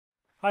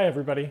Hi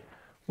everybody.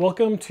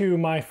 Welcome to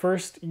my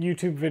first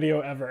YouTube video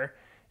ever.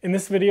 In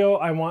this video,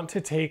 I want to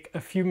take a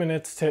few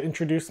minutes to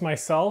introduce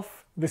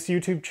myself, this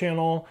YouTube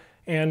channel,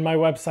 and my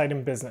website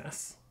and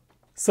business.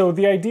 So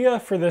the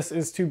idea for this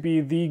is to be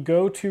the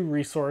go-to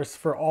resource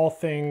for all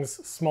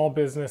things small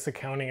business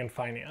accounting and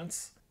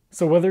finance.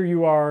 So whether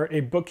you are a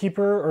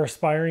bookkeeper or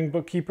aspiring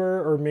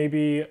bookkeeper, or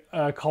maybe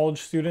a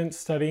college student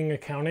studying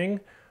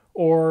accounting,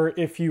 or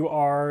if you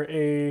are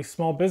a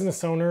small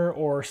business owner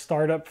or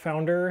startup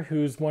founder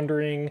who's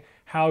wondering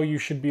how you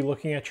should be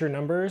looking at your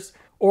numbers,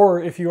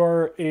 or if you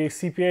are a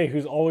CPA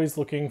who's always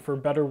looking for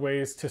better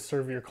ways to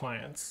serve your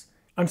clients.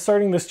 I'm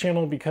starting this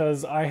channel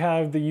because I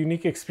have the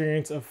unique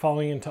experience of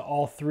falling into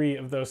all three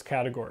of those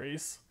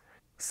categories.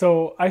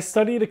 So I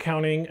studied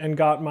accounting and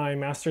got my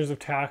Master's of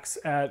Tax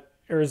at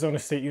Arizona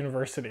State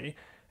University.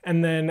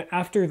 And then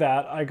after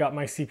that, I got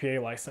my CPA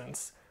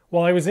license.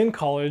 While I was in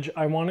college,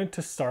 I wanted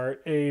to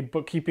start a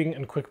bookkeeping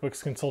and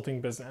QuickBooks consulting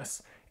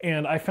business,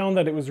 and I found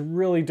that it was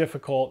really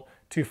difficult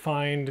to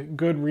find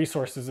good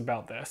resources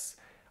about this.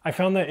 I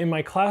found that in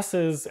my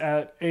classes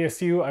at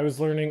ASU, I was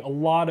learning a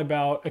lot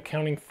about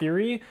accounting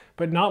theory,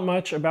 but not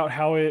much about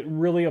how it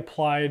really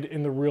applied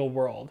in the real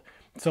world.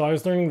 So I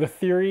was learning the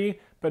theory,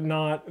 but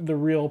not the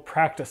real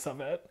practice of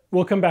it.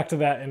 We'll come back to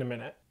that in a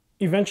minute.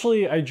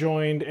 Eventually, I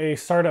joined a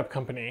startup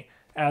company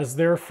as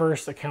their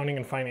first accounting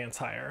and finance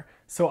hire.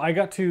 So I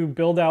got to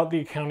build out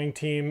the accounting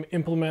team,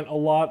 implement a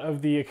lot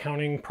of the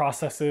accounting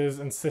processes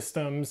and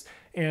systems,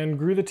 and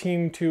grew the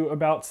team to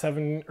about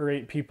 7 or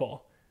 8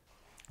 people.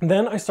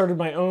 Then I started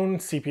my own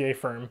CPA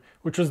firm,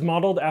 which was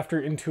modeled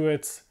after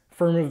Intuit's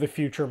Firm of the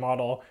Future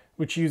model,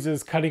 which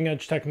uses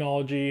cutting-edge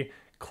technology,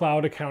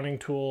 cloud accounting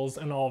tools,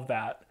 and all of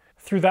that.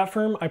 Through that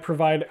firm, I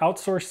provide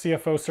outsourced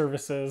CFO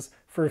services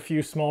for a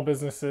few small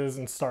businesses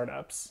and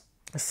startups.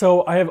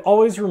 So I have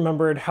always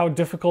remembered how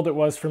difficult it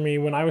was for me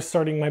when I was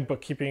starting my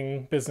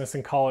bookkeeping business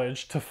in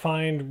college to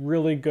find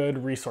really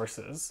good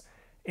resources.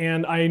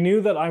 And I knew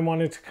that I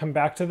wanted to come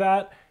back to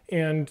that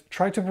and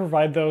try to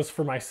provide those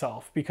for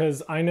myself,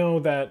 because I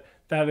know that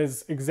that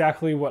is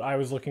exactly what I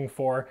was looking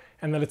for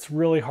and that it's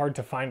really hard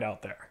to find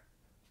out there.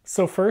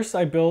 So first,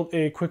 I built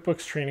a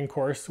QuickBooks training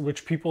course,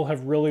 which people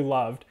have really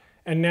loved.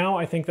 And now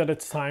I think that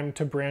it's time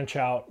to branch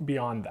out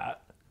beyond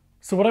that.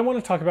 So what I want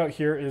to talk about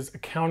here is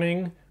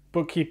accounting,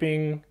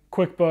 bookkeeping,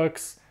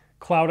 QuickBooks,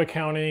 cloud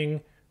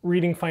accounting,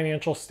 reading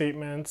financial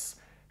statements,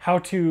 how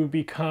to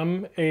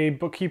become a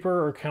bookkeeper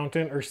or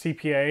accountant or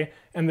CPA,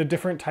 and the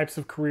different types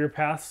of career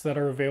paths that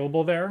are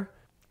available there.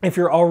 If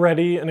you're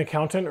already an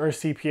accountant or a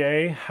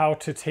CPA, how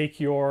to take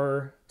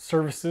your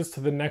services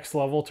to the next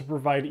level to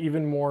provide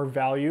even more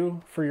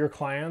value for your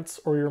clients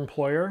or your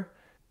employer.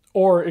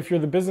 Or if you're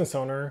the business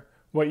owner,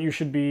 what you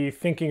should be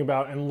thinking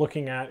about and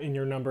looking at in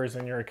your numbers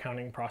and your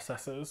accounting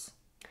processes.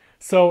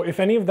 So if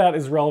any of that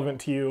is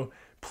relevant to you,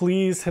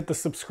 please hit the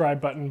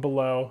subscribe button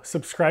below,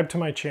 subscribe to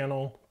my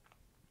channel,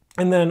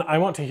 and then I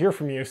want to hear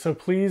from you. So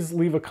please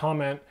leave a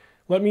comment.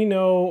 Let me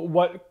know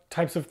what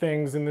types of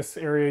things in this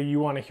area you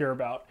want to hear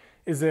about.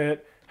 Is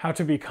it how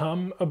to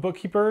become a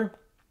bookkeeper?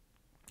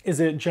 Is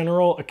it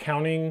general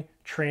accounting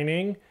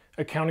training,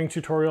 accounting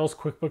tutorials,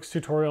 QuickBooks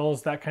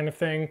tutorials, that kind of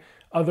thing?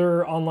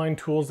 Other online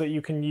tools that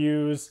you can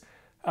use,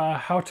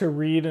 how to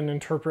read and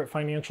interpret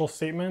financial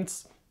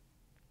statements?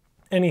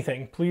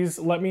 Anything, please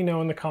let me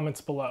know in the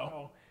comments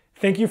below.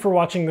 Thank you for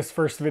watching this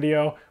first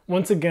video.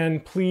 Once again,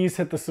 please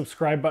hit the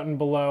subscribe button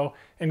below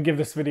and give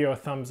this video a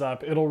thumbs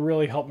up. It'll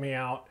really help me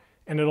out,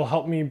 and it'll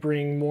help me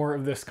bring more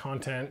of this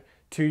content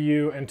to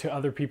you and to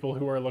other people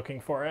who are looking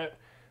for it.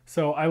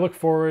 So I look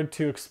forward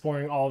to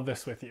exploring all of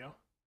this with you.